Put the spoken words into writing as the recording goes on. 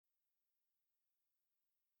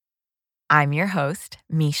I'm your host,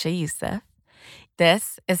 Misha Youssef.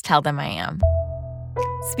 This is Tell Them I Am.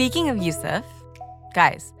 Speaking of Yusuf,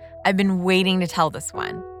 guys, I've been waiting to tell this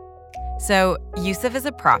one. So Yusuf is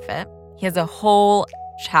a prophet. He has a whole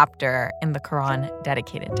chapter in the Quran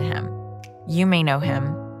dedicated to him. You may know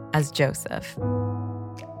him as Joseph.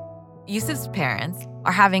 Yusuf's parents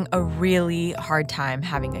are having a really hard time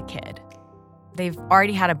having a kid. They've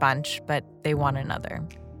already had a bunch, but they want another.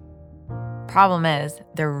 Problem is,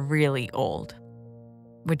 they're really old,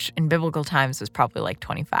 which in biblical times was probably like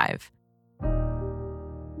 25.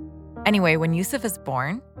 Anyway, when Yusuf is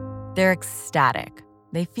born, they're ecstatic.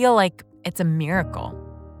 They feel like it's a miracle.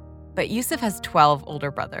 But Yusuf has 12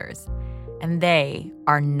 older brothers, and they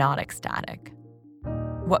are not ecstatic.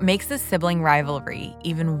 What makes this sibling rivalry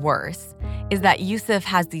even worse is that Yusuf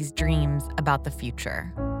has these dreams about the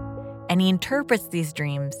future, and he interprets these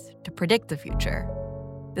dreams to predict the future.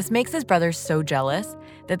 This makes his brothers so jealous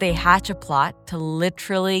that they hatch a plot to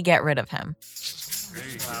literally get rid of him.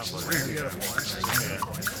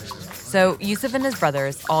 So Yusuf and his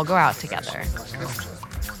brothers all go out together.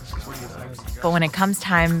 But when it comes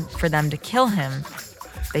time for them to kill him,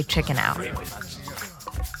 they chicken out.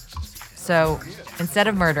 So instead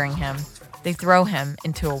of murdering him, they throw him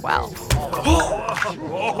into a well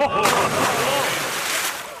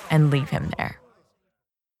and leave him there.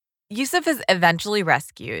 Yusuf is eventually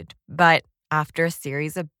rescued, but after a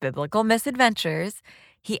series of biblical misadventures,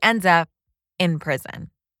 he ends up in prison.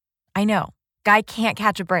 I know, guy can't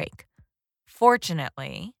catch a break.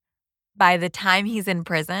 Fortunately, by the time he's in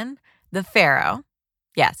prison, the Pharaoh,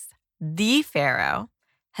 yes, the Pharaoh,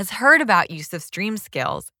 has heard about Yusuf's dream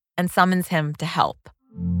skills and summons him to help.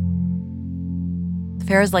 The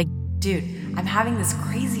Pharaoh's like, dude, I'm having this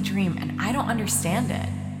crazy dream and I don't understand it.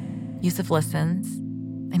 Yusuf listens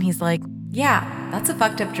and he's like, yeah, that's a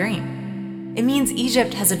fucked up dream. It means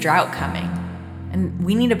Egypt has a drought coming and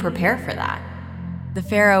we need to prepare for that. The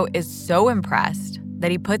Pharaoh is so impressed that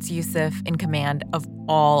he puts Yusuf in command of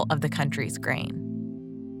all of the country's grain,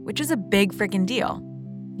 which is a big freaking deal.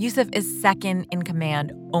 Yusuf is second in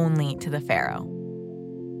command only to the Pharaoh.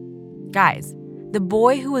 Guys, the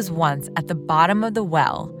boy who was once at the bottom of the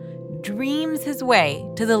well dreams his way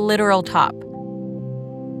to the literal top.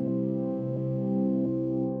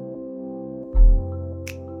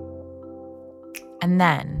 And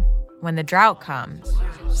then, when the drought comes,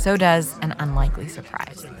 so does an unlikely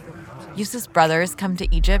surprise. Yusuf's brothers come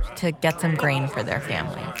to Egypt to get some grain for their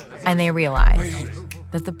family, and they realize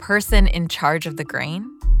that the person in charge of the grain,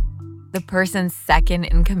 the person second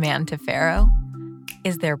in command to Pharaoh,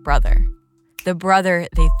 is their brother, the brother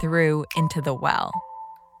they threw into the well.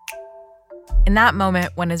 In that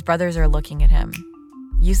moment, when his brothers are looking at him,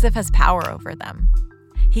 Yusuf has power over them.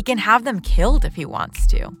 He can have them killed if he wants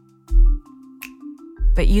to.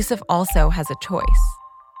 But Yusuf also has a choice.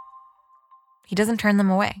 He doesn't turn them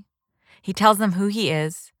away. He tells them who he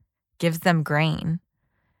is, gives them grain,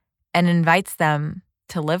 and invites them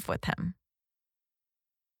to live with him.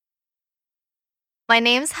 My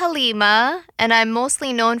name's Halima, and I'm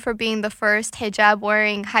mostly known for being the first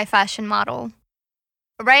hijab-wearing high-fashion model.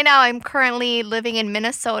 Right now, I'm currently living in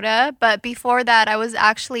Minnesota, but before that, I was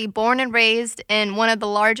actually born and raised in one of the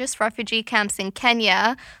largest refugee camps in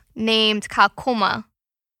Kenya named Kakuma.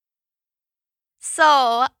 So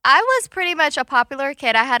I was pretty much a popular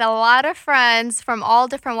kid. I had a lot of friends from all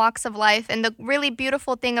different walks of life. And the really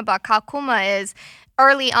beautiful thing about Kakuma is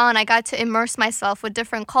early on, I got to immerse myself with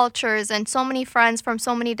different cultures and so many friends from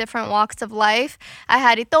so many different walks of life. I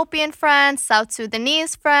had Ethiopian friends, South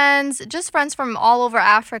Sudanese friends, just friends from all over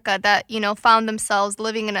Africa that, found themselves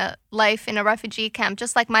living in a life in a refugee camp,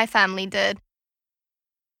 just like my family did.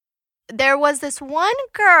 There was this one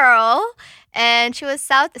girl, and she was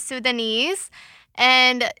South Sudanese,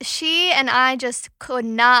 and she and I just could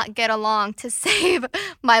not get along to save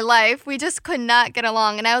my life. We just could not get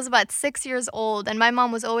along, and I was about 6 years old, and my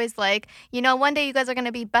mom was always like, one day you guys are going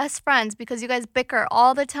to be best friends because you guys bicker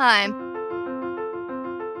all the time.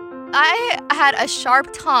 I had a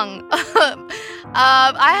sharp tongue.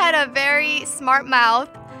 I had a very smart mouth.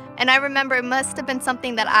 And I remember it must have been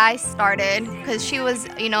something that I started because she was,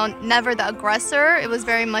 never the aggressor. It was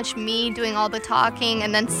very much me doing all the talking.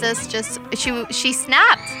 And then sis she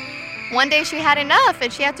snapped. One day she had enough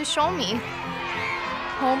and she had to show me.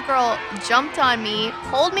 Homegirl jumped on me,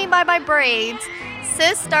 pulled me by my braids.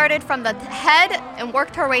 Sis started from the head and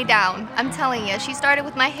worked her way down. I'm telling you, she started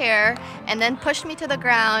with my hair and then pushed me to the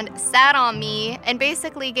ground, sat on me, and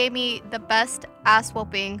basically gave me the best ass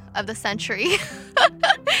whooping of the century.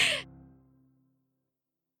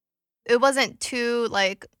 It wasn't too,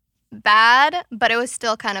 bad, but it was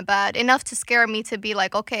still kind of bad. Enough to scare me to be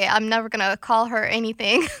like, okay, I'm never going to call her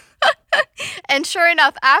anything. And sure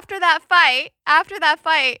enough, after that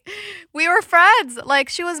fight, we were friends. Like,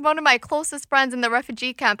 she was one of my closest friends in the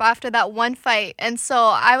refugee camp after that one fight. And so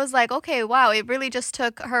I was like, okay, wow, it really just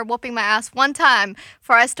took her whooping my ass one time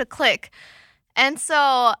for us to click. And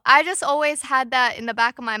so I just always had that in the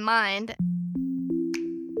back of my mind.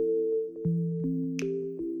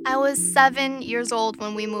 I was 7 years old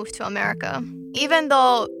when we moved to America. Even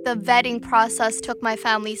though the vetting process took my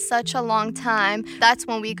family such a long time, that's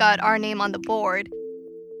when we got our name on the board.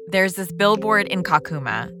 There's this billboard in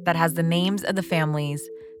Kakuma that has the names of the families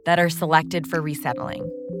that are selected for resettling.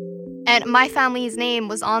 And my family's name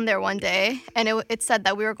was on there one day, and it said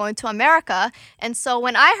that we were going to America. And so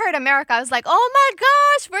when I heard America, I was like, oh my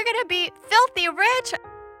gosh, we're going to be filthy rich.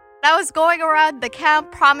 I was going around the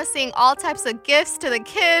camp promising all types of gifts to the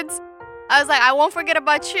kids. I was like, I won't forget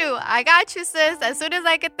about you. I got you, sis. As soon as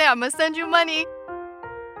I get there, I'm going to send you money.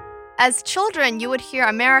 As children, you would hear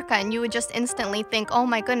America and you would just instantly think, oh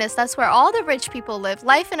my goodness, that's where all the rich people live.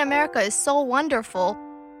 Life in America is so wonderful.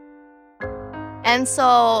 And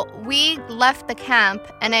so we left the camp,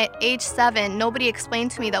 and at age 7, nobody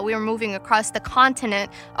explained to me that we were moving across the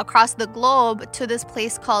continent, across the globe, to this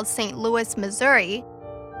place called St. Louis, Missouri.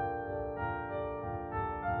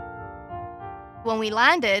 When we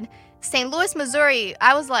landed, St. Louis, Missouri,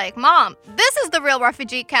 I was like, Mom, this is the real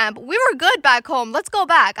refugee camp. We were good back home. Let's go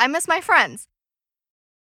back. I miss my friends.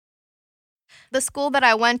 The school that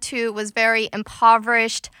I went to was very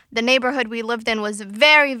impoverished. The neighborhood we lived in was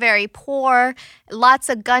very, very poor. Lots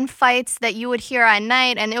of gunfights that you would hear at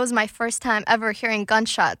night, and it was my first time ever hearing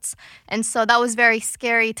gunshots. And so that was very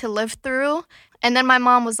scary to live through. And then my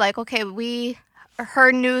mom was like, okay, we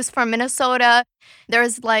heard news from Minnesota.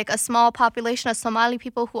 There's like a small population of Somali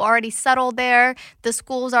people who already settled there. The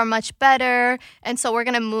schools are much better. And so we're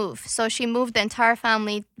going to move. So she moved the entire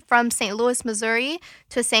family from St. Louis, Missouri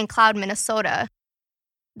to St. Cloud, Minnesota.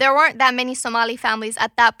 There weren't that many Somali families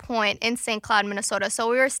at that point in St. Cloud, Minnesota. So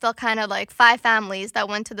we were still kind of like 5 families that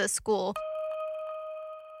went to the school.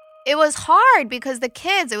 It was hard because the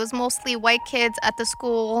kids, it was mostly white kids at the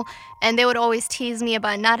school, and they would always tease me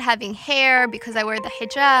about not having hair because I wear the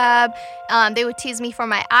hijab. They would tease me for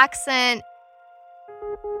my accent.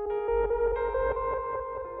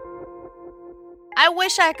 I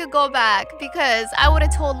wish I could go back because I would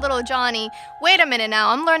have told little Johnny, wait a minute now,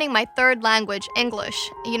 I'm learning my 3rd language,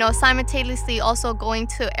 English, simultaneously also going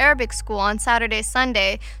to Arabic school on Saturday,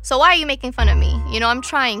 Sunday. So why are you making fun of me? I'm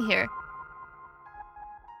trying here.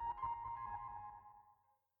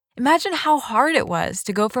 Imagine how hard it was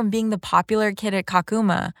to go from being the popular kid at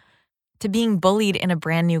Kakuma to being bullied in a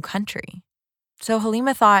brand new country. So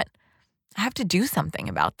Halima thought, I have to do something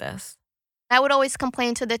about this. I would always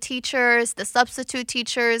complain to the teachers, the substitute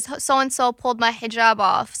teachers, so-and-so pulled my hijab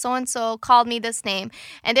off, so-and-so called me this name.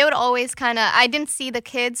 And they would always I didn't see the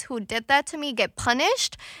kids who did that to me get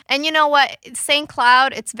punished. And you know what? St.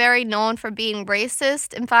 Cloud, it's very known for being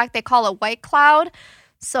racist. In fact, they call it White Cloud.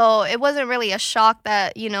 So it wasn't really a shock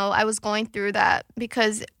that, I was going through that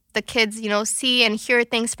because the kids, see and hear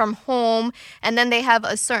things from home. And then they have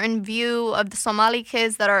a certain view of the Somali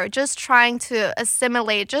kids that are just trying to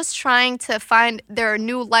assimilate, just trying to find their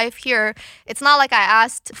new life here. It's not like I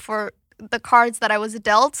asked for the cards that I was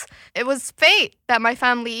dealt. It was fate that my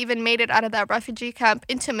family even made it out of that refugee camp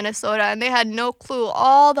into Minnesota. And they had no clue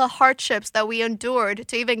all the hardships that we endured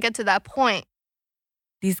to even get to that point.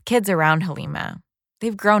 These kids around Halima,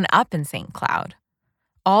 they've grown up in St. Cloud.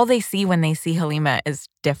 All they see when they see Halima is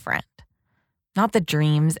different. Not the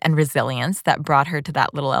dreams and resilience that brought her to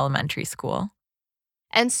that little elementary school.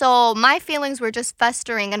 And so my feelings were just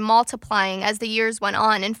festering and multiplying as the years went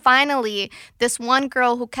on. And finally, this one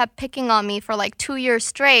girl who kept picking on me for like 2 years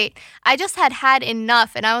straight, I just had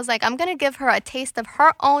enough. And I was like, I'm going to give her a taste of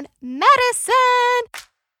her own medicine.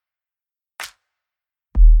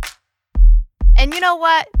 And you know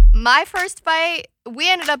what? My first fight, we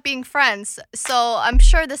ended up being friends. So I'm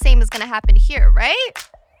sure the same is going to happen here, right?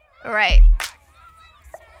 Right.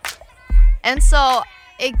 And so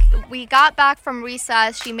we got back from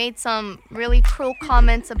recess. She made some really cruel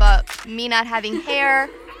comments about me not having hair.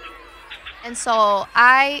 And so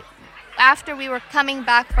after we were coming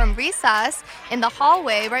back from recess in the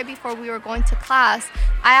hallway, right before we were going to class,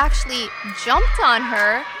 I actually jumped on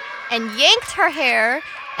her and yanked her hair.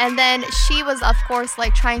 And then she was, of course,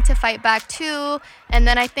 trying to fight back too. And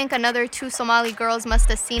then I think another 2 Somali girls must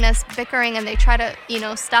have seen us bickering and they tried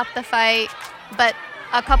to, stop the fight. But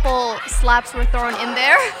a couple slaps were thrown in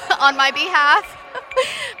there on my behalf.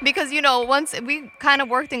 Because, once we kind of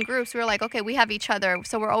worked in groups, we were like, okay, we have each other,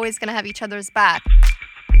 so we're always going to have each other's back.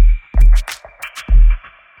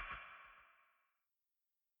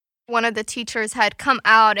 One of the teachers had come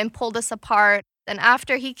out and pulled us apart. And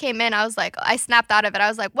after he came in, I snapped out of it. I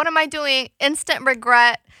was like, what am I doing? Instant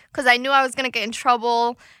regret, because I knew I was going to get in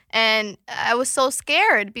trouble. And I was so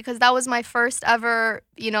scared because that was my first ever,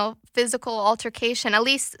 physical altercation, at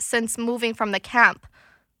least since moving from the camp.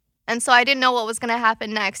 And so I didn't know what was going to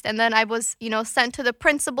happen next. And then I was, sent to the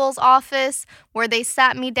principal's office where they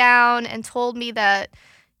sat me down and told me that,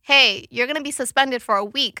 hey, you're going to be suspended for a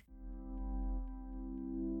week.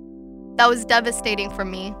 That was devastating for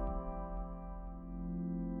me.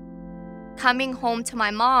 Coming home to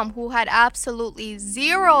my mom, who had absolutely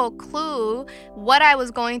zero clue what I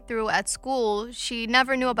was going through at school. She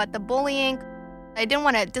never knew about the bullying. I didn't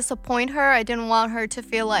want to disappoint her. I didn't want her to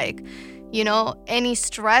feel like, any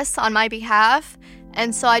stress on my behalf.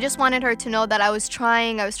 And so I just wanted her to know that I was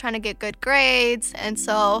trying to get good grades. And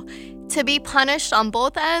so to be punished on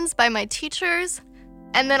both ends by my teachers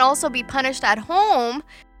and then also be punished at home,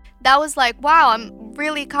 that was like, wow, I'm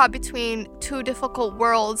really caught between two difficult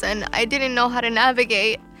worlds, and I didn't know how to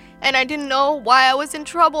navigate. And I didn't know why I was in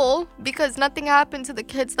trouble because nothing happened to the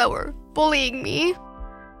kids that were bullying me.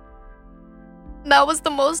 That was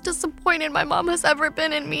the most disappointed my mom has ever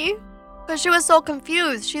been in me, because she was so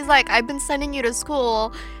confused. She's like, I've been sending you to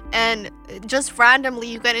school and just randomly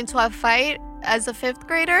you get into a fight as a 5th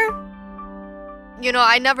grader.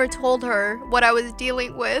 I never told her what I was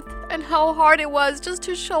dealing with and how hard it was just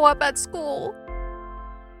to show up at school.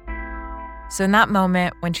 So in that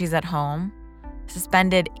moment when she's at home,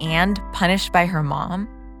 suspended and punished by her mom,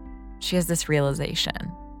 she has this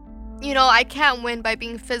realization. I can't win by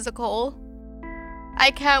being physical.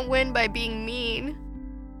 I can't win by being mean.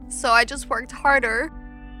 So I just worked harder.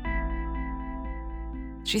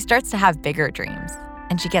 She starts to have bigger dreams,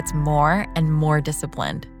 and she gets more and more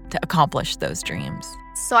disciplined to accomplish those dreams.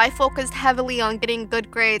 So I focused heavily on getting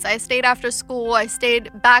good grades. I stayed after school. I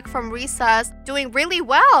stayed back from recess, doing really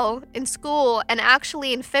well in school. And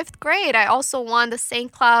actually in 5th grade, I also won the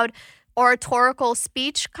St. Cloud oratorical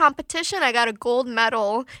speech competition. I got a gold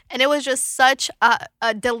medal. And it was just such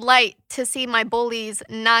a delight to see my bullies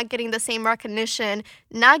not getting the same recognition,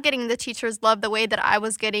 not getting the teachers' love the way that I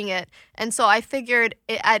was getting it. And so I figured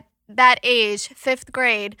at that age, 5th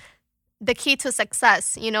grade, the key to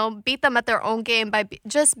success, beat them at their own game by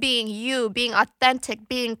just being you, being authentic,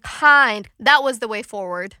 being kind. That was the way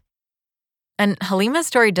forward. And Halima's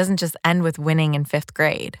story doesn't just end with winning in 5th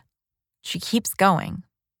grade. She keeps going.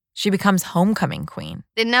 She becomes homecoming queen.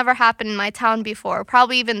 It never happened in my town before,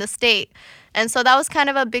 probably even the state. And so that was kind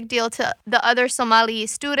of a big deal to the other Somali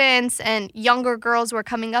students, and younger girls were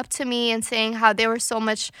coming up to me and saying how they were so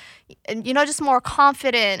much, just more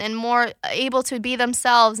confident and more able to be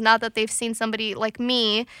themselves now that they've seen somebody like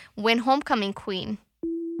me win homecoming queen.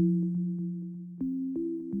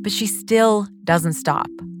 But she still doesn't stop.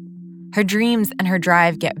 Her dreams and her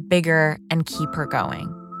drive get bigger and keep her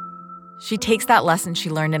going. She takes that lesson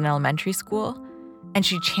she learned in elementary school, and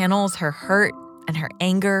she channels her hurt and her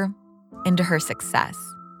anger into her success.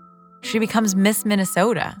 She becomes Miss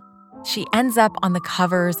Minnesota. She ends up on the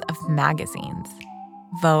covers of magazines: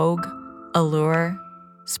 Vogue, Allure,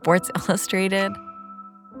 Sports Illustrated.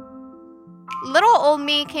 Little old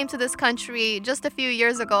me came to this country just a few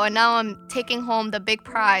years ago, and now I'm taking home the big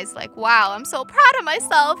prize. Like, wow, I'm so proud of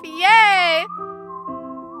myself. Yay!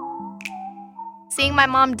 Seeing my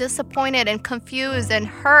mom disappointed and confused and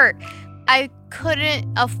hurt, I couldn't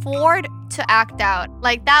afford to act out.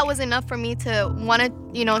 Like, that was enough for me to want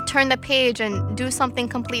to, turn the page and do something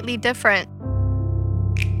completely different.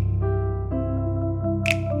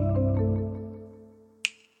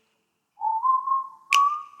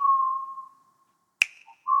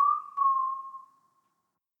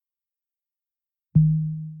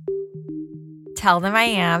 Tell Them I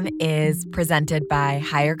Am is presented by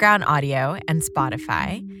Higher Ground Audio and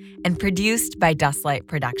Spotify and produced by Dustlight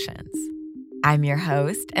Productions. I'm your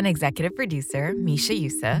host and executive producer, Misha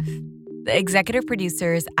Yusuf. The executive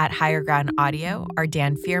producers at Higher Ground Audio are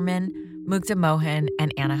Dan Fierman, Mukta Mohan,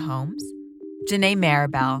 and Anna Holmes. Janae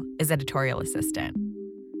Maribel is editorial assistant.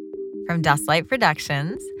 From Dustlight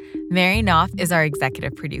Productions, Mary Knopf is our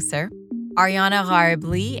executive producer. Ariana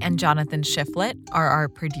Gharibli and Jonathan Shiflett are our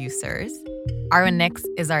producers. Arwen Nix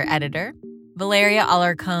is our editor. Valeria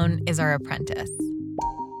Alarcon is our apprentice.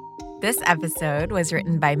 This episode was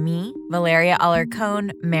written by me, Valeria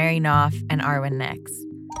Alarcon, Mary Knopf, and Arwen Nix.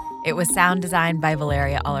 It was sound designed by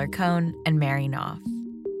Valeria Alarcon and Mary Knopf.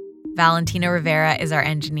 Valentina Rivera is our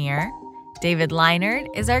engineer. David Leinert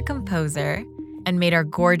is our composer. and made our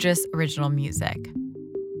gorgeous original music.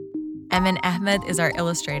 Emin Ahmed is our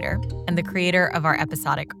illustrator and the creator of our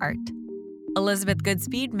episodic art. Elizabeth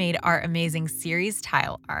Goodspeed made our amazing series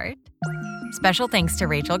tile art. Special thanks to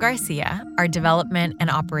Rachel Garcia, our development and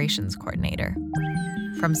operations coordinator.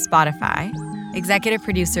 From Spotify, executive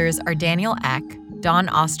producers are Daniel Eck, Dawn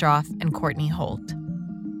Ostroff, and Courtney Holt.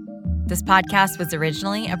 This podcast was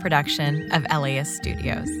originally a production of LAist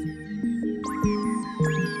Studios.